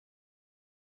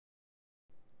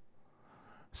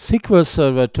SQL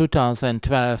Server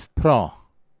 2012 Pro.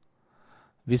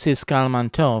 This is Kalman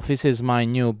Toth. This is my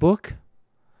new book.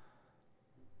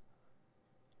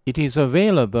 It is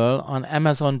available on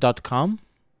Amazon.com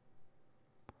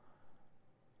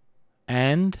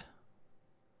and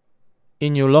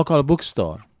in your local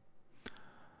bookstore.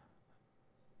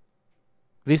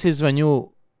 This is the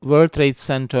new World Trade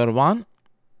Center one.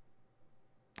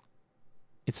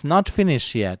 It's not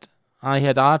finished yet. I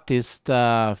had artists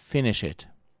finish it.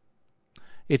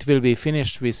 It will be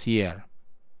finished this year.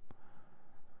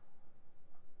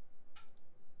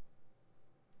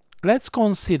 Let's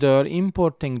consider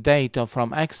importing data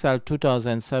from Excel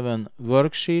 2007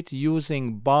 worksheet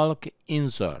using bulk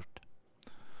insert.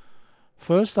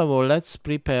 First of all, let's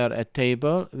prepare a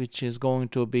table which is going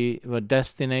to be the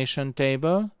destination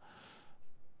table.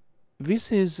 This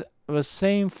is the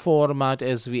same format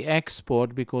as we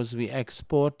export because we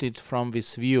exported from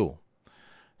this view.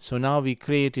 So now we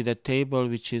created a table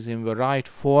which is in the right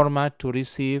format to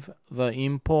receive the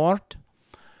import.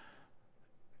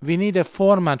 We need a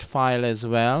format file as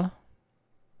well.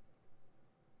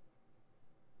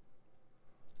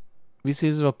 This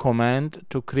is the command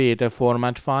to create a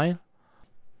format file.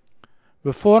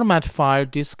 The format file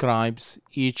describes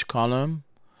each column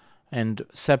and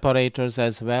separators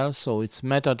as well, so it's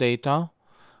metadata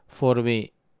for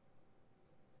the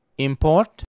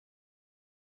import.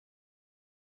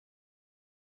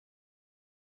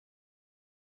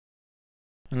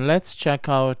 And let's check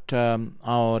out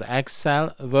our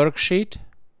Excel worksheet.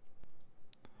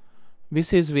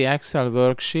 This is the Excel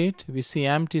worksheet. We see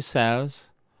empty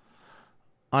cells.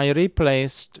 I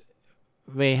replaced,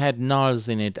 they had nulls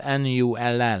in it,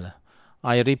 N-U-L-L.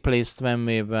 I replaced them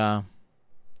with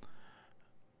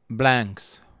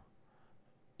blanks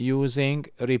using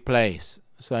replace.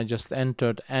 So I just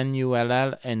entered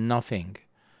N-U-L-L and nothing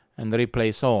and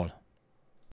replace all.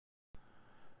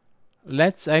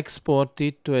 Let's export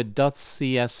it to a Dot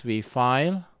Csv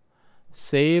file,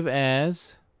 save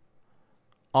as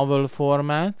oval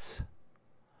formats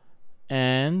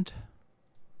and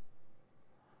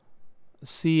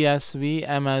CSV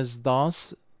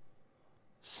MS-DOS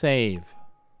save.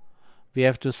 We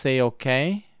have to say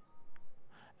OK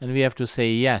and we have to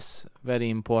say yes, very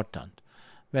important.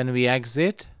 When we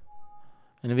exit,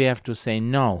 and we have to say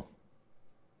no.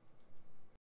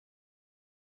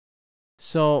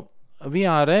 So we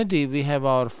are ready. We have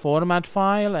our format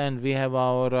file and we have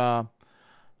our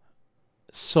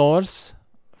source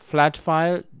flat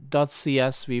file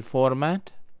 .csv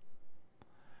format.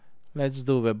 Let's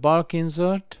do the bulk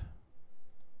insert.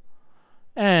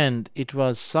 And it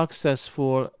was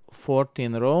successful,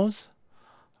 14 rows.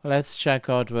 Let's check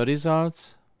out the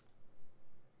results.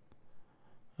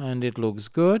 And it looks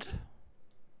good.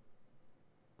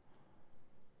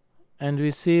 And we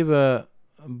see the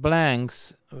blank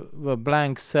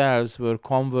cells were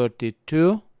converted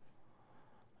to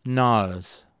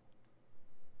nulls.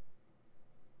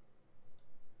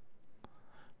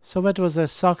 So that was a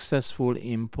successful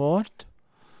import.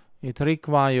 It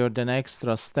required an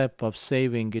extra step of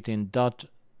saving it in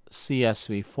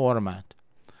 .csv format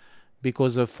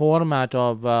because the format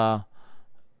of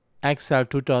Excel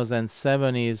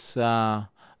 2007 is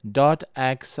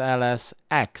 .xlsx.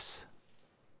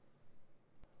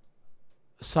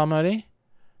 Summary: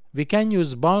 we can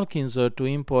use bulk insert to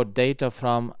import data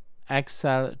from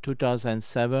Excel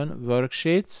 2007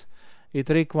 worksheets. It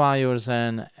requires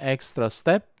an extra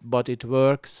step, but it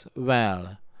works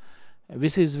well.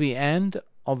 This is the end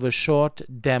of a short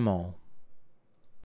demo.